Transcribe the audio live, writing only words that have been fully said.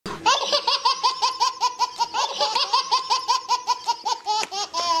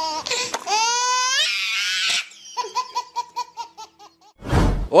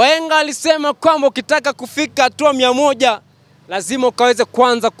Wahenga alisema kwamba ukitaka kufika hatua 100 lazima ukaweze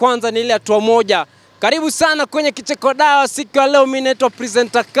kwanza ni ile hatua moja. Karibu sana kwenye Kicheko Dawa. Siku ya leo mimi naitwa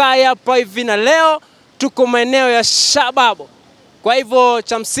presenter Kai hapa hivi, na leo tuko maeneo ya Shababo. Kwa hivyo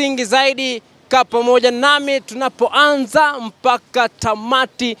cha msingi zaidi kaa pamoja nami tunapoanza mpaka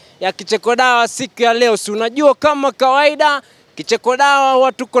tamati ya Kicheko Dawa siku ya leo. Si unajua kama kawaida Kicheko Dawa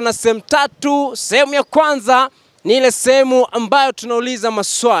huwa tuko na sehemu 3. Sehemu ya kwanza ni ile sehemu ambayo tunauliza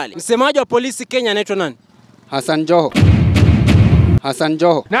maswali. Msemaji wa polisi Kenya anaitwa nani? Hassan Joho.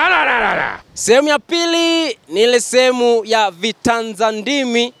 Sehemu ya pili ni ile sehemu ya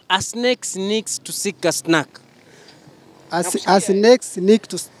vitanzandimi. A snake sneaks to seek a snack. A snake sneaks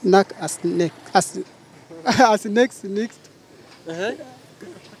to snack a snake. A snake sneaks.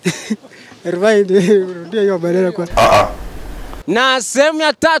 Rudia hiyo maneno kwa. Na sehemu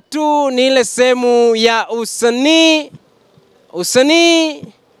ya tatu ni ile sehemu ya usanii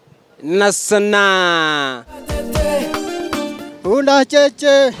na sanaa. Una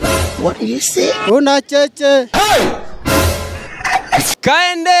cheche. What do you say? Una cheche.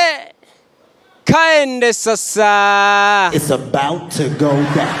 Kaende sasa. It's about to go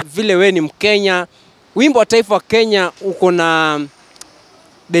down. Vile we ni Mkenya, wimbo wa taifa wa Kenya uko na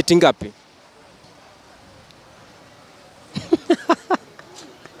beti ngapi?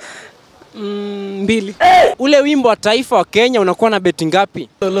 Mbili. Ule wimbo wa taifa wa Kenya unakuwa na beti ngapi?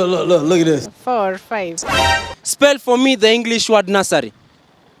 Look at this. 4 or 5. Spell for me the English word nursery.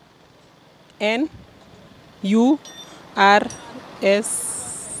 N-U-R-S-E-R-Y.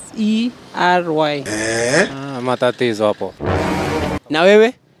 Matatizo hapo. Na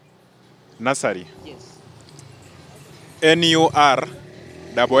wewe? Nursery. Yes. N-U-R-S-S-A-R-Y.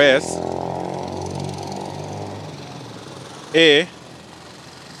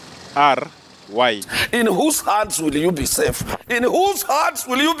 In whose hands will you be safe? In whose hands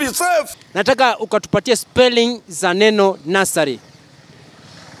will you be safe? Nataka ukatupatie spelling za neno nursery.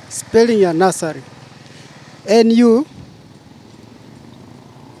 Spelling ya nursery. N-U-S-S-E-R-Y.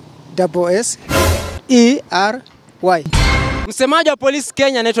 Msemaji wa polisi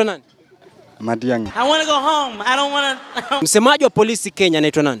Kenya anaitwa nani? Matiang'i. I want to go home. I don't want to... Msemaji wa polisi Kenya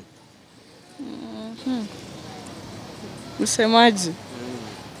anaitwa nani? Msemaji.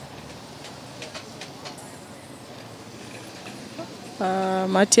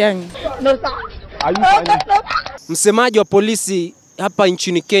 Matiang'i. Msemaji wa polisi hapa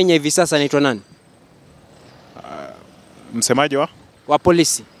nchini Kenya hivi sasa anaitwa nani? Msemaji wa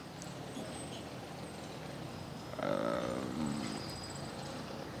polisi.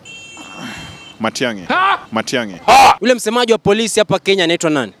 Matiang'i. Ule msemaji wa polisi hapa Kenya anaitwa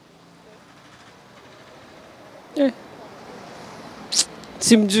nani?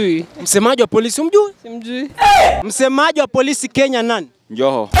 Simjui. Msemaji wa polisi umjui? Simjui. Msemaji wa polisi Kenya nani?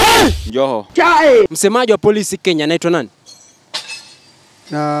 Joho. Msemaji wa polisi Kenya anaitwa nani?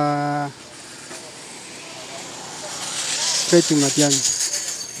 Fred Matiang'i.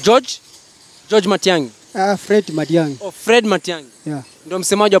 George Matiang'i. Fred Matiang'i. Oh, Fred Matiang'i. Yeah. Ndio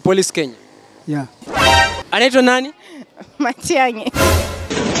msemaji wa polisi Kenya. Yeah. Anaitwa nani? Matiang'i.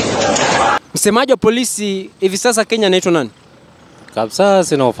 Msemaji wa polisi hivi sasa Kenya anaitwa nani? Kabisa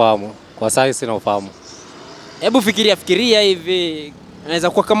sina ufahamu. Kwa sasa sina ufahamu. Hebu fikiria hivi. Anaweza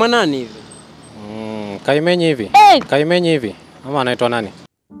kuwa kama nani hivi? Kaimenyi hivi. Ama anaitwa nani?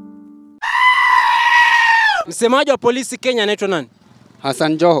 Msemaji wa polisi Kenya anaitwa nani?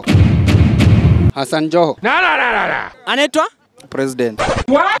 Hassan Joho. Anaitwa? President.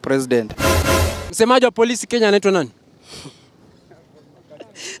 Msemaji wa polisi Kenya anaitwa nani?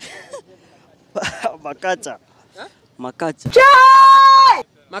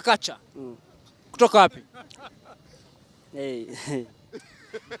 Makacha. Kutoka wapi?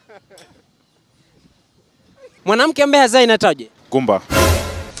 Mwanamke ambaye hazai inataje? Gumba.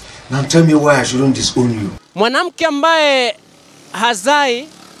 Now tell me why I shouldn't disown you. Mwanamke ambaye hazai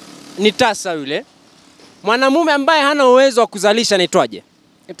ni tasa yule. Mwanamume ambaye hana uwezo wa kuzalisha anaitwaje?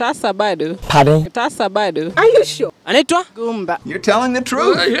 Tasa bado. Pardon? Tasa bado. Are you sure? Anaitwa? Gumba. You're telling the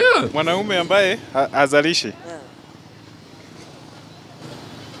truth. Yeah. Mwanaume ambaye hazalishi.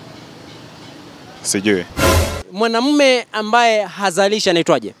 Sijui. Mwanamume ambaye hazalishi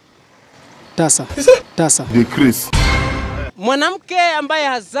anaitwaje? Tasa. Decrease. Mwanamke ambaye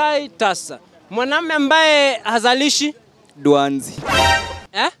hazai tasa. Mwanamume ambaye hazalishi Duanzi.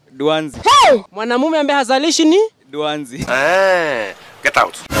 Duanzi. Mwanamume ambaye hazalishi ni Duanzi. Get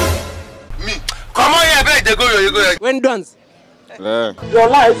out. Me. Come on here, babe. You go. when dance. Your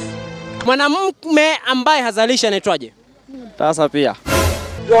life. Mwanamume ambaye hazalishi anaitwaje? Tasa pia.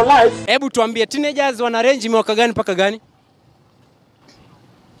 Your life. Hebu tuambie teenagers wana range mwaka gani mpaka gani?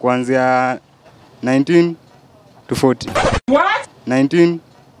 kuanzia 19 to 40. What? 19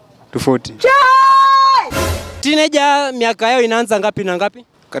 to 40. Teenager miaka yao inaanza ngapi na ngapi?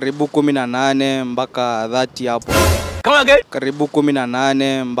 Karibu 18 mpaka 30 hapo. Come again. Karibu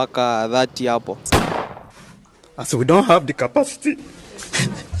 18 mpaka 30 hapo. So we don't have the capacity.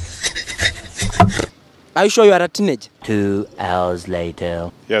 Are you sure you are a teenager? 2 hours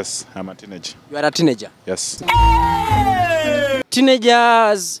later. Yes, I'm a teenager. You are a teenager. Yes.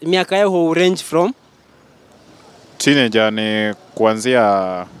 Teenagers miaka yao hu range from? Teenager ni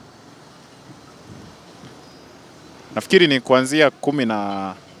kuanzia, nafikiri ni kuanzia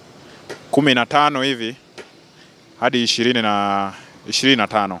 15 hivi hadi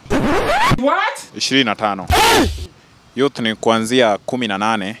 25. What? 25. Youth ni kuanzia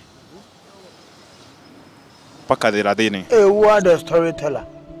 18 mpaka 30. A word storyteller.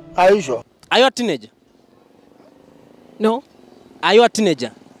 Are you sure? Are you a teenager? No. Are you a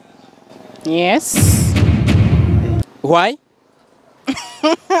teenager? Yes. Why?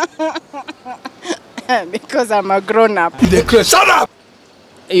 Because I'm a grown up. Shut up!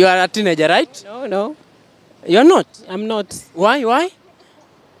 You are a teenager, right? No. You're not. I'm not. Why?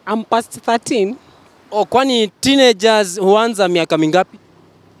 I'm past 13. Oh, kwani teenagers huanza miaka mingapi?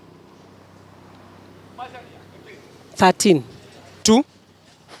 13. Two?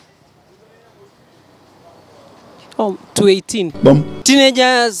 Oh, to 18.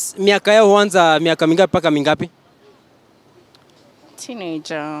 Teenagers miaka yao huanza miaka mingapi mpaka mingapi?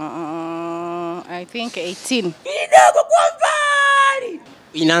 Teenager. I think 18.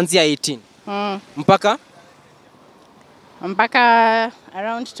 Inaanzia 18. Mpaka? Mpaka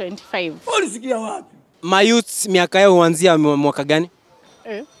around 25. Ulisikia wapi? Mayouths miaka yao huanzia mwaka gani?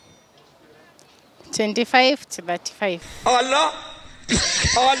 25 to 35. Allah!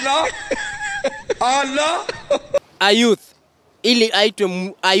 A youth. Ili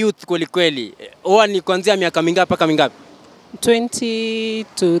aitwe a youth kweli kweli. Huwa ni kuanzia miaka mingapi mpaka mingapi? 20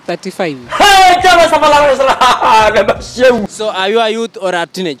 to 35. So are you a youth or a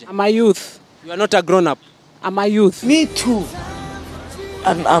teenager? I'm a youth. You are not a grown up. I'm a youth. Me too.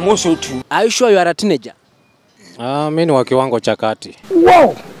 I'm also too. Are you sure you are a teenager? Mimi ni wa kiwango cha kati.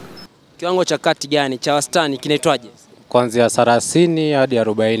 Wow! Kiwango cha kati gani? Cha wastani kinaitwaje? Kuanzia 30 hadi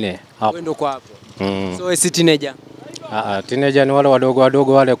 40 hapo. Wewe ndio kwa hapo. So wewe si teenager? Teenager ni wale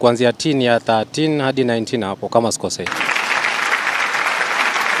wadogo wale kuanzia teen ya 13 hadi 19 hapo kama sikosei.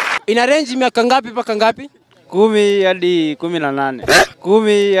 Ina range miaka ngapi mpaka ngapi? 10 hadi 18.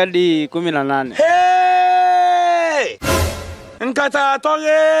 10 hadi 18. Hey! Nkata toge.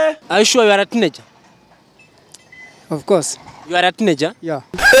 Are you sure you are a teenager? Of course. You are a teenager? Yeah.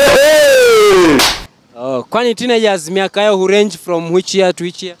 Oh, kwani teenagers miaka yao range from which year to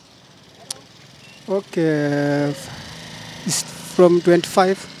which year? Okay. It's from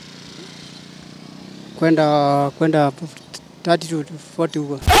 25 kwenda 30 to 40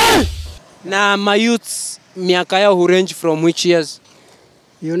 huko. Na mayouths miaka yao range from which years?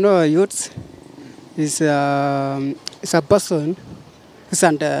 You know, youth is a person who's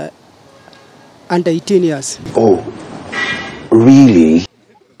under 18 years. Oh, really?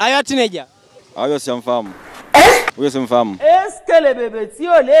 Are you a teenager? Hayo simfahamu. Huyo simfahamu. Eskele bebe,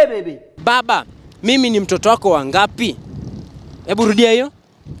 sio le bebe. Baba, mimi ni mtoto wako wa ngapi? Hebu rudia hiyo.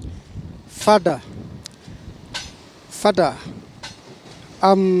 Father.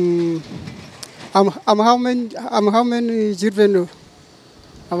 I'm how many children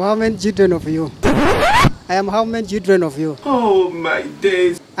of you? I am how many children of you? Oh my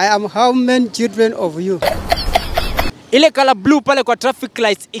days. I am how many children of you? Ile color blue pale kwa traffic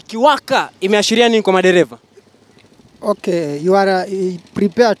lights ikiwaka imeashiria nini kwa madereva? Okay, you are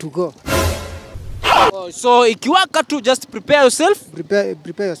prepared to go. Oh, so ikiwaka tu just prepare yourself?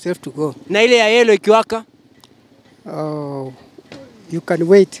 Prepare yourself to go. Na ile ya yellow ikiwaka? Oh, you can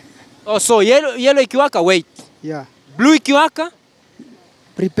wait. Oh, so yellow ikiwaka wait. Yeah. Blue ikiwaka?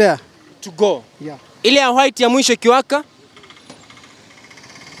 Prepare to go. Yeah. Ile ya white ya mwisho ikiwaka?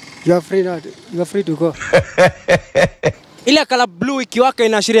 You are free to go. Ile color blue ikiwaka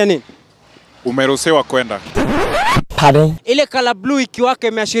inaashiria nini? Umeruhusiwa kwenda. Pardon? Ile color blue ikiwaka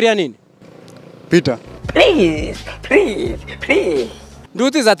imeashiria nini? Peter. Please.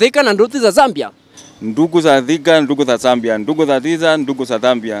 Nduthi za Thika na nduthi za Zambia. Ndugu za Thika, ndugu za Zambia, ndugu za Tiza, ndugu za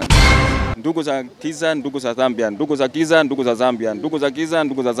Zambia. Ndugu za Kiza, ndugu za Zambia, ndugu za Kiza, ndugu za Zambia, ndugu za Kiza,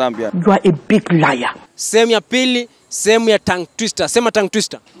 ndugu za Zambia. You are a big liar. Sehemu ya pili, sehemu ya tongue twister. Sema tongue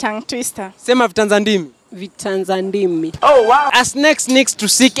twister. Tongue twister. Sema vitanzandimi. Vitanzandimi. Oh wow. A snake sneaks to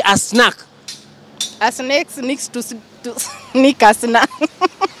seek a snack. A snake sneaks to sneak a snack.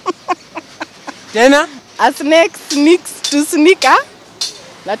 Tena? A snake sneaks to sneak a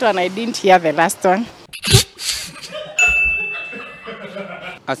That one I didn't hear the last one.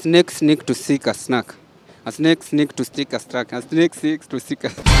 A snake sneak to seek a snack. A snake sneak to seek a snack. A snake sneaks to seek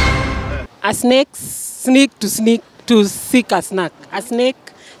a A snake sneak to seek a snack. A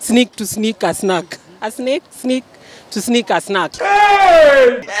snake sneak to sneak a snack. A snake sneak to sneak a snack.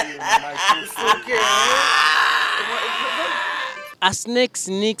 Hey! A snake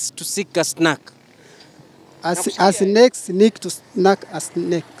sneaks to seek a snack. A snake sneak to snack a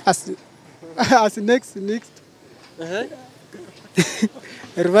snake. A snake sneaks.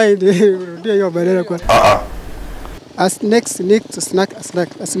 Rewind. A snake sneak to snack a snack.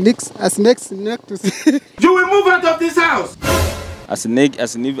 A snake sneak to. You will move out of this house. A snake, a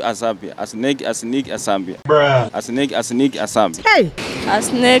sneak, a zambia. A snake, a sneak, a zambia. Bruh. A snake, a sneak, a zambia. Hey! A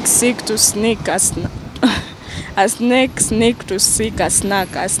snake seek to sneak a snack. A snake sneak to seek a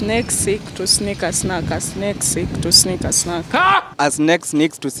snack. A snake seek to sneak a snack. A snake seek to sneak a snack. A snake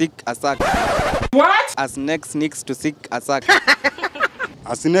sneaks to seek a sack. What? A snake sneaks to seek a sack.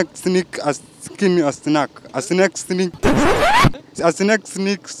 A snake sneak a skin a snack. A snake sneak. A snake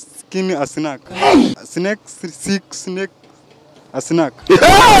sneaks skin a snack. A snake seek snake a snack.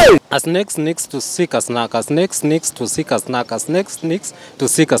 A snake sneaks to seek a snack. A snake sneaks to seek a snack. A snake sneaks to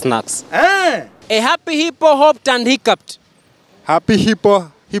seek a snacks. A happy hippo hopped and hiccuped. Happy hippo,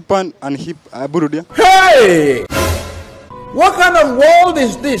 hippan and hip. Burudia. Hey! What kind of world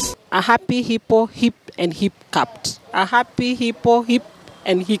is this? A happy hippo hipped and hip-cupped. A happy hippo hipped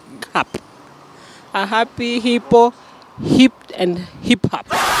and hip-cupped. A happy hippo hipped and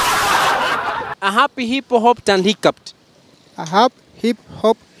hip-hopped. A happy hippo hopped and hiccuped. A hop, hip,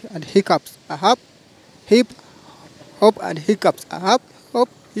 hop, and hiccups. A hop, hip, hop, and hiccups. A hop, hop,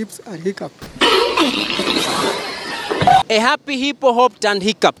 hips, and hiccups. A happy hippo hopped and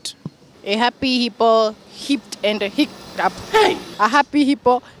hiccuped. A happy hippo hipped and hiccuped. Hey! A happy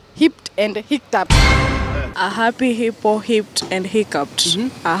hippo hipped and hiccuped. A happy hippo hipped and hiccuped.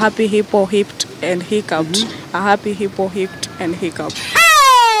 A happy hippo hipped and hiccuped. A happy hippo hipped and hiccuped.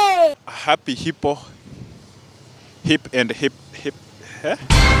 A happy hippo, hip and hip. Eh?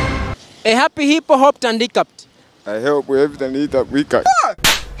 A happy hippo hopped and hiccuped. I help with everything eat up week.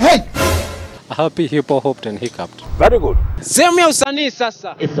 Hey! A happy hippo hopped and hiccuped. Very good. Sehemu ya usanii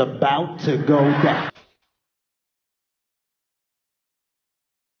sasa. It's about to go down.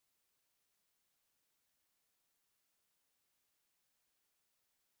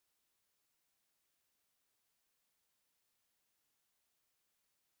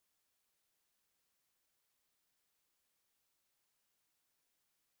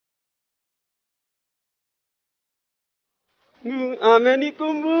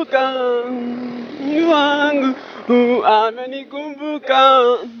 Amenikumbuka wangu,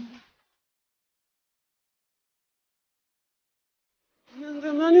 amenikumbuka.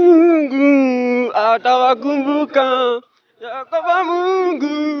 Nazamani Mungu atawakumbuka, Yakoba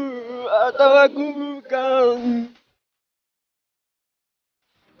Mungu atawakumbuka.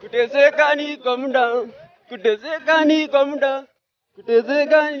 Kuteseka ni kwa muda, kuteseka ni kwa muda,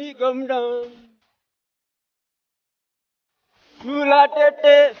 kuteseka ni kwa muda. Mula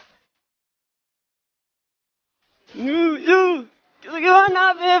tete, you,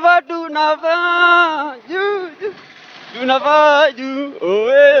 kiwana beba tunava, you, tunava you,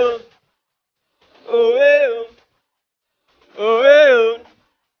 oh, oh, oh,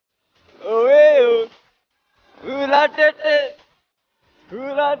 oh, mula tete,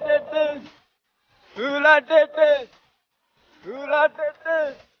 mula tete, mula tete, mula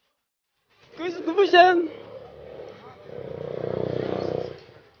tete, kushikumbusha.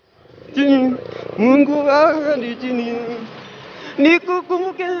 Chini, Mungu wako ni chini,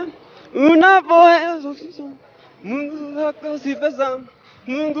 nikukumbuke unapoeza. Mungu wako si pesa,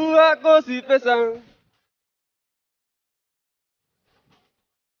 Mungu wako si pesa.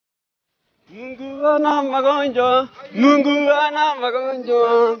 Mungu ana magonjwa, Mungu ana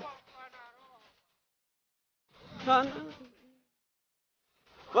magonjwa.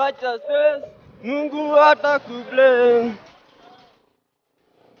 Wacha stress, Mungu atakubless.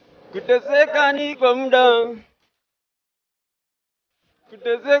 Kuteseka ni kwa muda,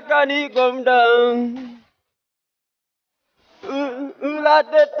 kuteseka ni kwa muda. Ula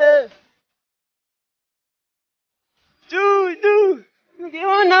tete, juu,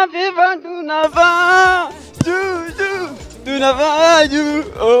 ukiona viva tunavaa, juu, tunavaa juu,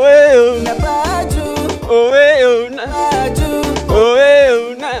 owe, tunavaa juu, owe, owe,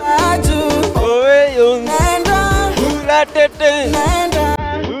 owe, ula tete.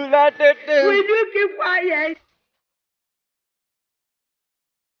 Will you keep quiet?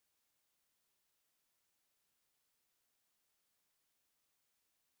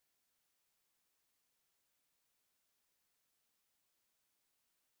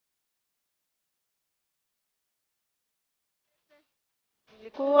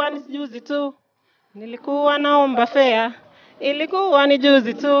 Ilikuwa ni juzi tu, nilikuwa naomba fea. Ilikuwa ni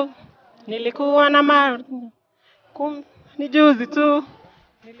juzi tu, nilikuwa na ni juzi tu.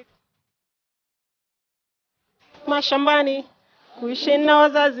 Mashambani kuishi na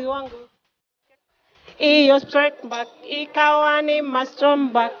wazazi wangu. Iyo straight back ikawa ni strong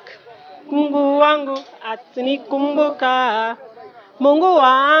back. Mungu wangu atinikumbuka. Mungu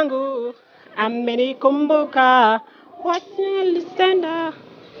wangu amenikumbuka. Wasinilistenda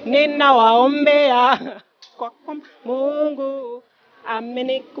ninawaombea kwa kwamba Mungu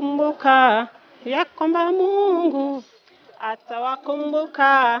amenikumbuka, ya kwamba Mungu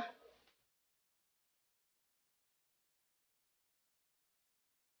atawakumbuka.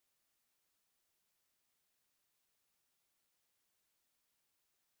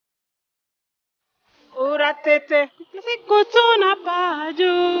 Uratete siku tunapaa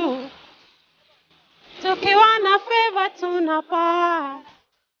juu, tukiwa na favor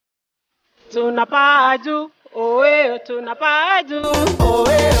tunapaa juu, owe tunapaa juu,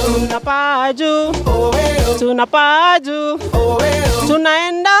 owe tunapaa juu, owe tunapaa juu, owe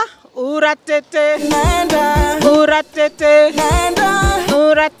tunaenda uratete, naenda uratete, naenda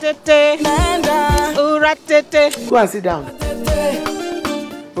uratete, naenda uratete. Go and sit down.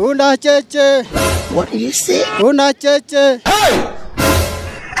 Una cheche. What did you say? Una cheche. Hey!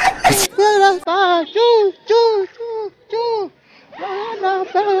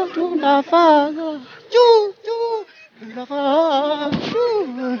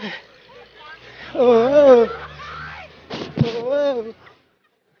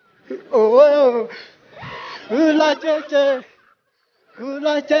 Una cheche.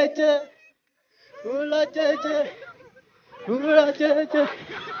 Una cheche. Una cheche. Una cheche.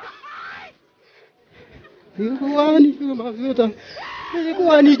 Ilikuwa ni mafuta,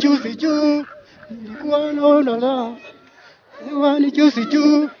 ilikuwa ni juicy juu, ilikuwa na, ilikuwa ni juicy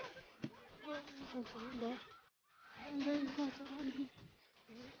juu.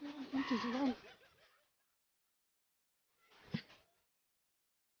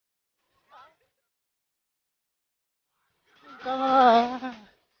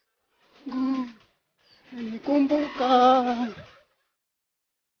 Nikumbuka.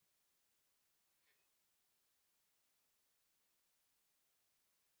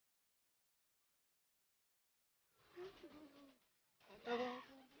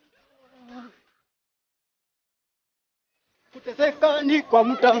 Kuteseka ni kwa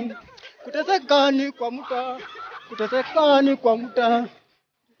muda, kuteseka ni kwa muda, kuteseka ni kwa muda.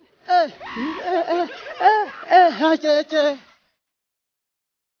 Cheche.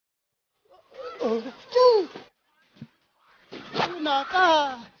 Chu.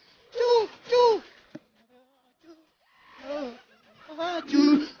 Naka. Chu. Chu. Chu. Oh. Chu.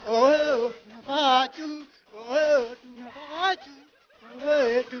 Oh. Chu. Oh.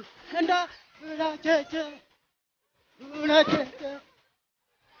 Tu. Enda. Una cheche. Una cheche.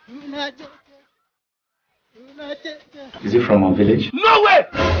 Una cheche. Una cheche. Is he from our village? No way!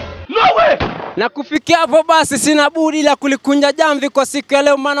 No way! Na kufikia hapo basi sina budi la kulikunja jamvi kwa siku ya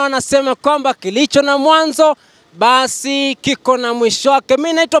leo, maana wanasema kwamba kilicho na mwanzo basi kiko na mwisho wake.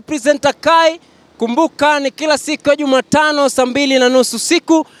 Mimi naitwa presenter Kai. Kumbuka ni kila siku ya Jumatano saa 2:30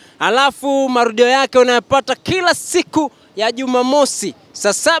 usiku, alafu marudio yake unayapata kila siku ya Jumamosi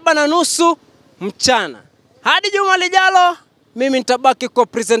saa 7:30 mchana. Hadi juma lijalo, mimi nitabaki kwa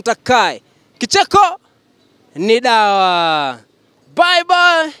presenter Kai. Kicheko ni dawa. Bye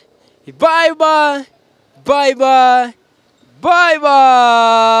bye. Bye bye. Bye bye. Bye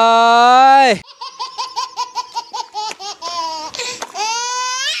bye.